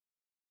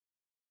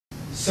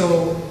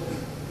So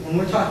when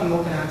we're talking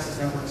open access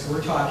networks,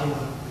 we're talking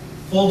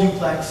full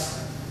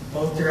duplex,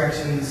 both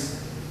directions,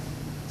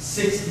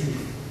 60,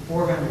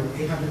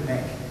 400, 800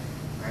 meg,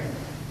 right?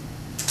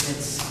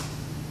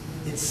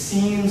 It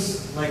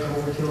seems like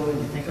overkill when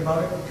you think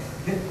about it,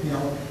 you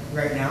know,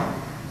 right now.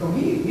 But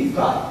we've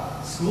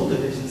got school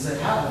divisions that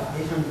have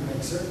 800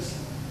 meg service,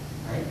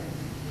 right?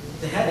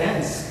 The head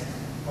ends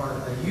are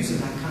using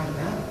that kind of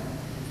bandwidth.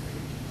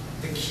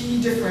 The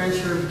key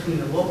differentiator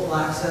between a local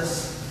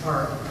access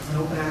or an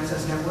open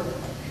access network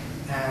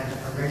and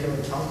a regular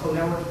telco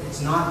network,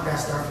 it's not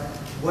best effort.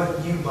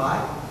 What you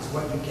buy is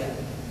what you get.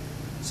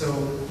 So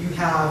you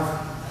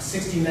have a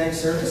 60 meg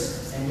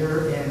service and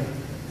you're in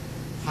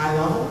high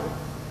level,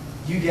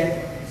 you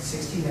get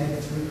 60 meg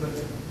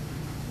throughput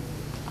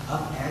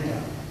up and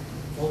down,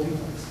 full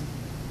duplex,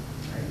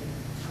 right?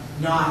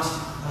 Not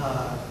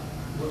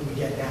what we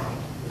get down,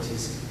 which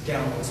is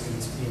download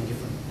speeds being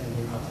different than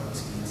the upload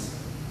speeds,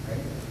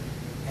 right?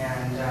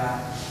 And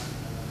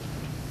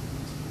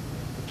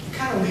it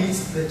kind of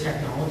leads to the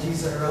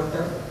technologies that are out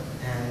there.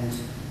 And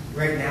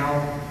right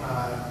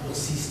now, you'll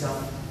see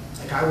stuff,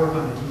 like I work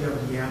on the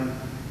DWDM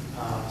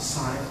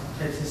SONET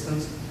type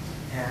systems,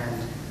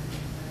 and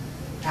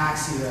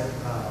Axia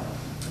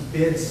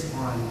bids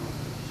on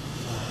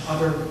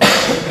other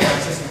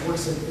access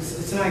networks.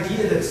 It's an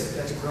idea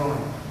that's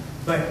growing.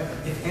 But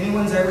if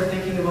anyone's ever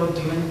thinking about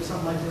doing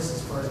something like this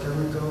as far as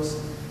government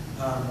goes,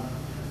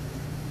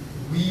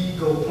 we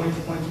go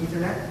point-to-point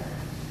Ethernet.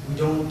 We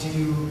don't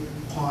do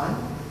PON.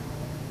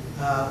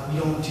 We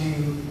don't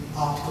do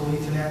optical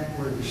Ethernet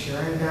where you're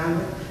sharing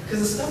bandwidth. Because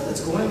the stuff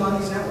that's going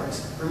on these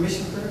networks are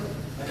mission critical.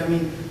 Like, I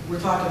mean, we're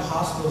talking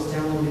hospitals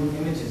downloading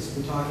images.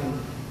 We're talking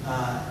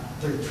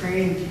they're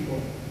training people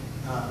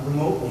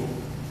remotely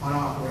on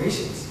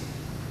operations.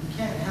 You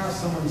can't have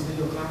someone's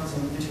video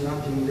conferencing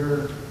interrupting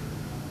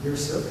your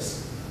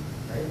service,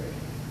 right?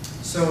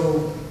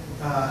 So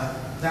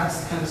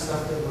that's the kind of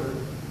stuff that we're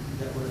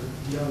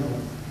dealing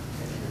with.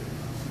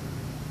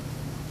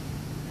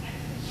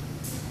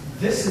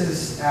 This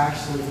is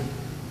actually,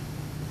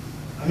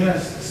 I'm going to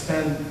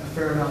spend a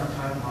fair amount of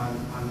time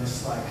on this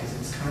slide because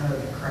it's kind of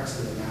the crux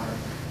of the matter.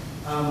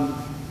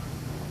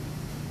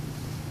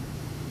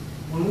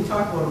 When we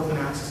talk about open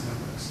access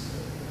networks,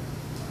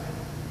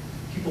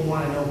 people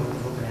want to know what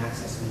the open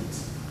access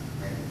means,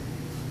 right?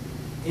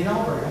 In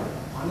Alberta,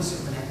 on the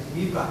SuperNet,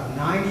 we've got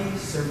 90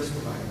 service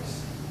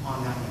providers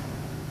on that network.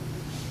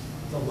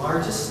 The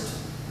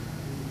largest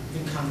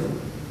incumbent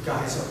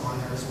guys are on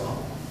there as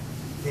well.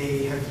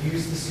 They have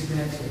used the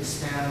SuperNet to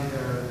expand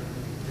their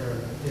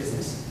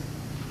business.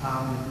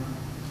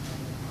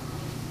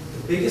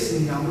 The biggest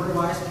number of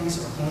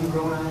ISPs are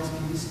homegrown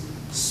ISPs,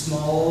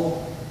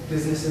 small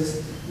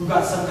businesses. We've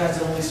got some guys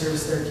that only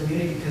service their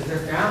community because their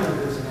family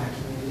lives in that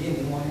community and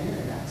they want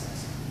internet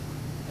access,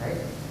 right?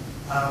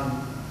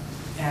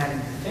 And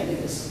the thing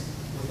is,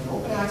 with an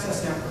open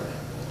access network,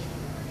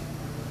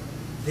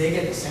 they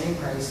get the same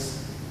price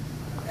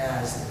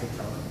as the big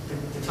telco.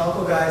 The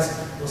telco guys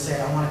will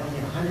say, I want to be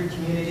in 100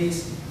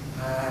 communities,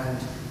 and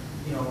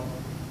you know,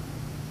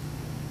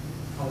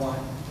 I want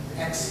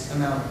X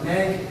amount of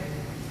meg.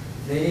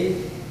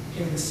 They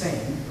pay the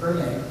same per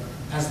meg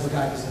as the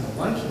guy who's in the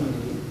one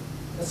community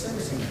that's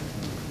servicing that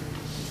community.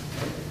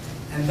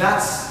 And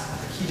that's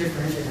a key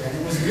differentiator. And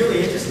it was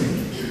really interesting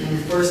when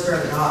we first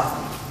started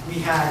off. We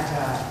had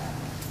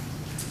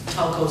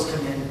telcos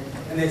come in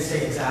and they'd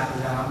say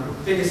exactly that. I'm your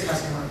biggest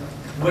customer.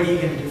 What are you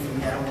going to do for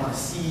me? I don't want to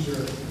see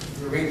your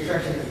rate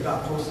structure that you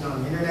got posted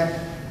on the internet.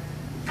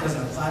 It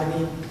doesn't apply to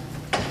me.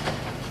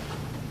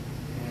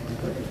 And we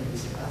look at them and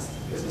say, that's the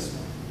business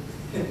one.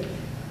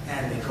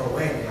 And they go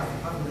away, they have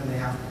to and then they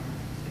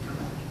come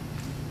back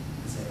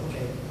and say,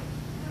 okay,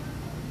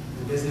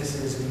 the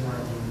businesses, we want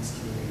to do these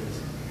communities.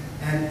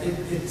 And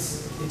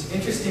it's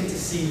interesting to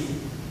see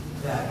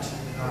that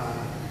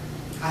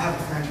I have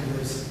a friend who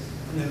lives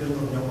in the middle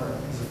of nowhere.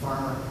 He's a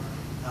farmer.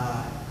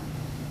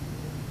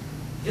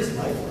 His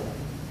lifeline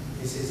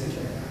is his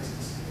internet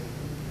access.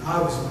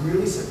 I was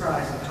really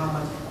surprised at how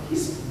much,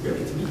 he's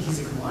really, to me, he's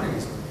a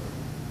commodities worker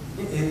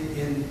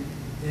in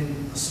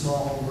a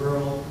small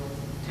rural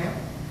town,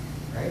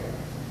 right?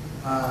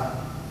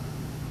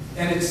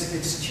 And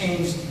it's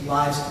changed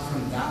lives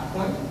from that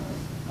point.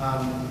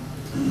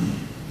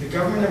 The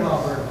government of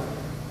Alberta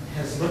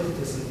has looked at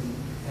this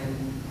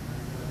and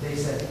they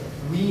said,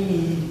 we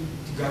need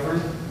to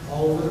govern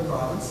all over the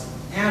province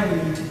and we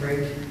need to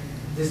break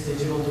this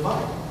digital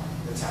divide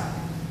that's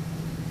happening.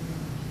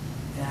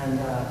 And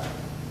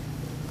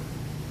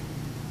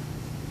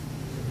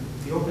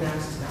the open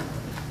access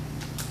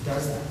network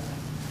does that,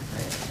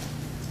 right?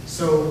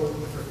 So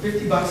for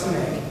 50 bucks a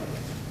meg,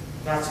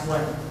 that's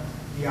what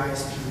the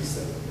ISPs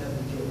that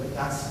we deal with,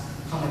 that's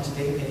how much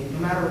they pay, no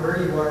matter where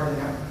you are in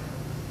the network,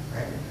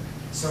 right?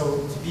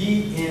 So to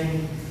be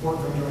in Fort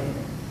Vermilion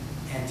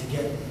and to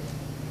get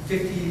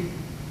 50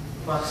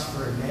 bucks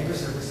for a mega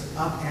service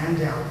up and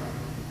down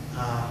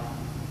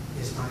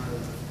is unheard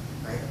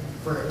of, right?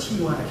 For a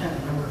T1, I can't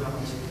remember how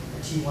much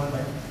a T1,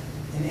 but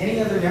in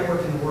any other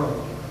network in the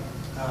world,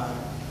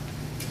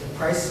 the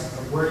price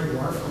of where you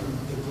are from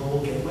the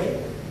global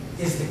gateway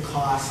is the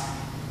cost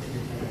that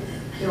you're paying.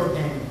 They were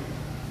paying,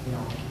 you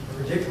know, a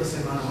ridiculous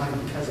amount of money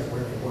because of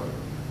where they were.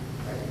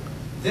 Right?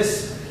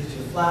 This gives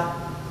you a flat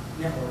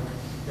network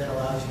that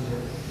allows you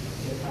to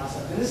get past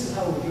that. And this is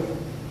how we do it.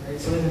 Right?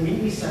 So in the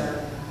media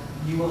center,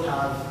 you will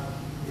have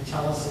your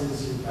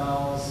Teluses, your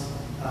Bells,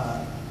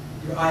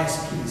 your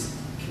ISPs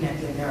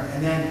connect in there,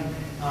 and then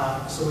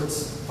so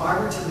it's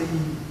fiber to the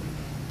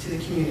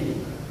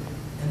community,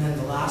 and then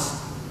the last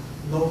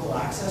local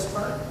access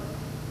part,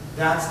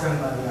 that's done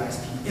by the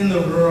ISP in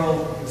the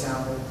rural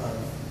example of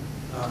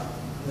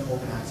the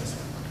open access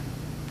network.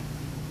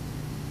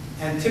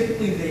 And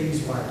typically they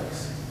use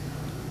wireless.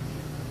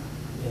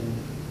 In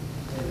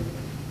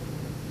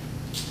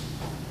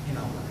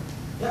Alberta.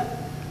 Yeah.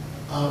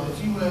 If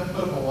you have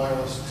put up a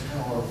wireless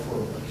tower for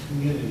a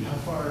community, how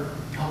far do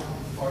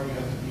you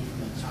have to be from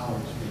that tower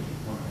to make it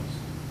wireless?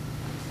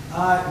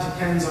 It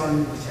depends on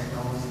the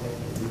technology that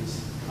you use.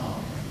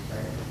 Oh,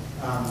 Right?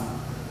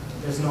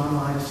 There's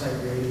non-line of sight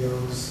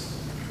radios.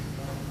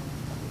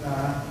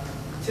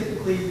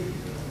 Typically, the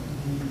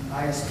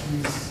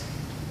ISPs,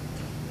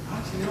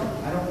 actually, you know,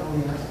 I don't know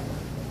the answer.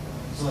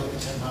 so like a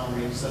 10-mile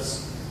radius,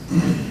 that's,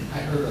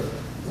 I heard of a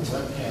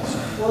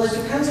webcast. Well, it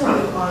depends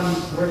on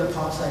where the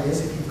top site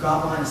is. If you've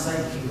got line of sight,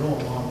 you can go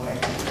a long way,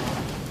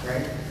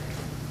 right?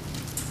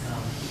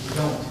 If you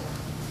don't,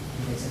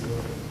 it makes it a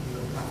little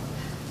tough.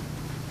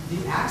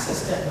 The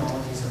access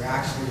technologies are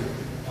actually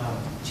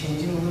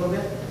changing a little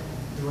bit.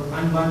 They were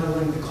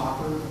unbundling the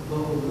copper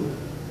local loop,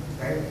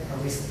 right?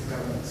 At least the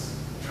government's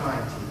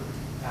trying to.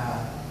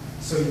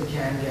 So you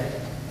can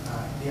get,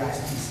 the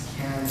ISPs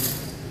can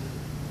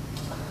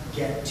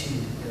get to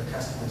their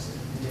customers in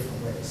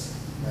different ways,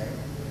 right?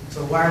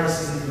 So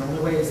wireless isn't the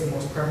only way, it's the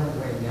most prevalent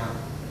way now,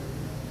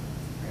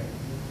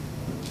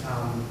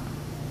 right?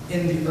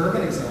 In the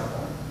urban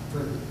example,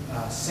 for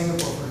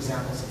Singapore, for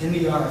example, is in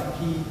the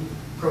RFP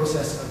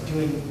process of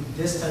doing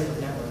this type of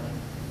network,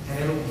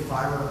 and it'll be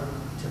fiber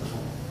to the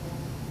home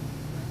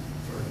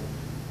for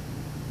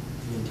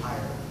the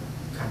entire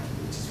country,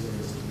 which is really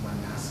just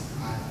one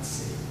massive island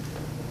city.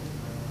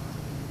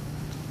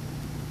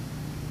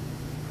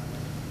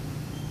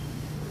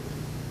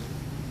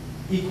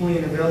 Equally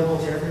and available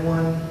to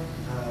everyone,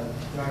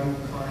 driving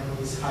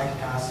economies, high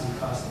capacity,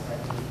 cost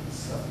effective,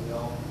 stuff we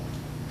all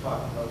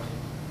talked about.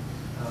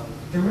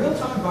 The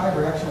real-time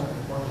bidirectional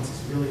performance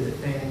is really the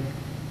thing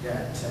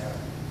that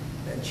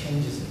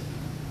changes it,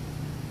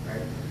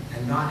 right?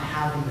 And not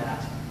having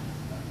that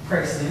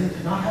priced in,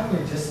 not having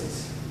your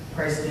distance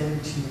priced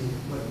into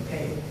what you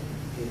pay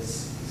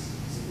is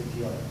a big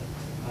deal.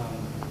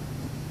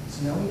 So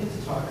now we get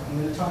to talk, I'm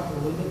going to talk a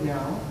little bit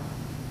now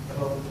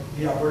about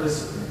the Alberta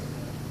SuperNet.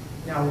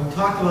 Now, we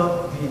talked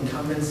about the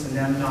incumbents and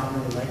them not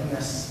really liking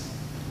us.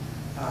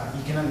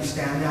 You can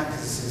understand that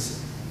because this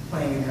is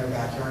playing in their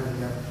backyard,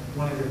 and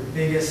one of their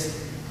biggest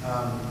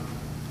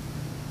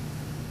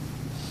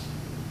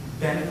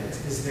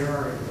benefits is they're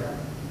already there,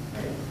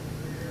 right?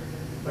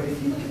 But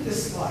if you look at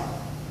this slide,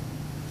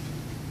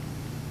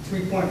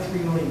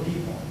 3.3 million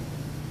people.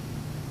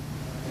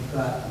 We've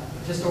got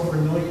just over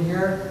 1 million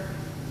here,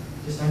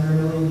 just under 1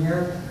 million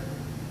here.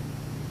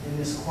 In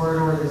this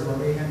corridor, there's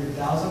about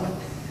 800,000.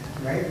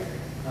 Right?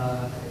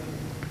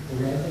 The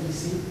red that you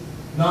see,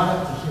 not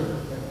up to here,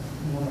 but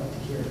more up to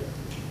here.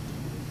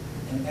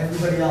 And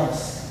everybody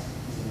else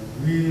is in a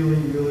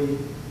really, really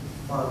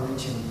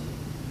far-reaching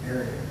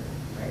area,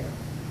 right?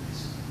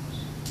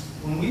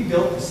 When we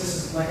built this, this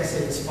is, like I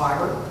said, it's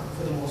fiber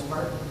for the most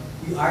part.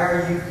 We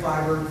IRU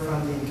fiber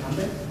from the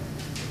incumbent.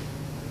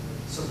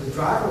 So the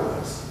driver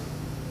was,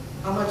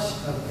 how much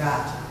of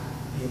that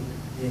the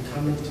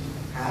incumbent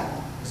had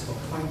was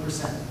about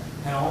 20%.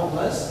 And all it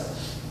was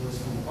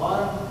from the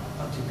bottom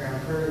up to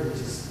Grand Prairie,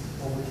 which is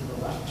over to the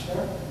left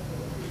there.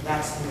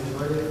 That's the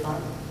majority of the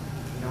fund,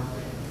 you know,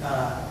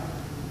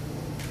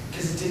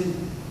 because it didn't,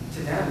 to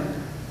them,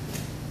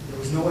 there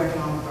was no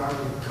economic value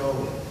to go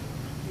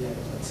the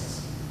other places,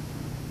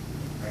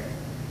 right?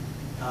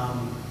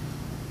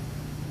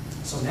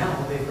 So now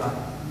they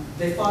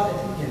thought at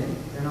the beginning,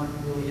 they're not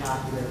really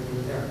happy that we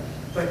were there,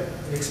 but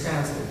it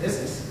expands their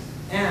business,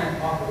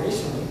 and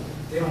operationally,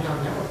 they don't have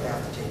a network they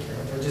have to take care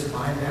of. They're just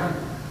buying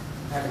bandwidth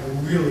at a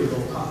really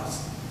low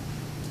cost,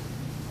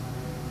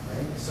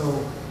 right?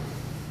 So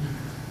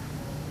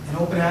an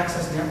open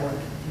access network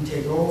can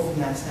take over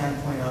from that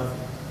standpoint of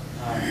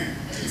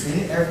it's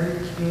in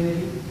every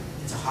community.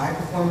 It's a high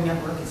performing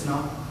network. It's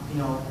not, you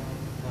know,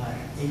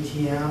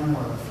 ATM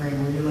or a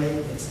frame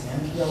relay. It's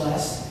an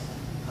MPLS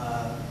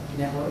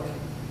network,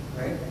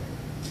 right?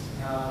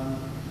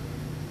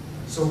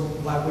 So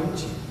why wouldn't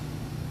you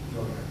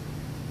go there,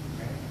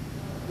 right?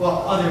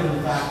 Well, other than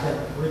the fact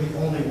that we're the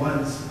only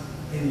ones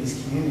in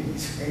these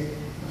communities, right?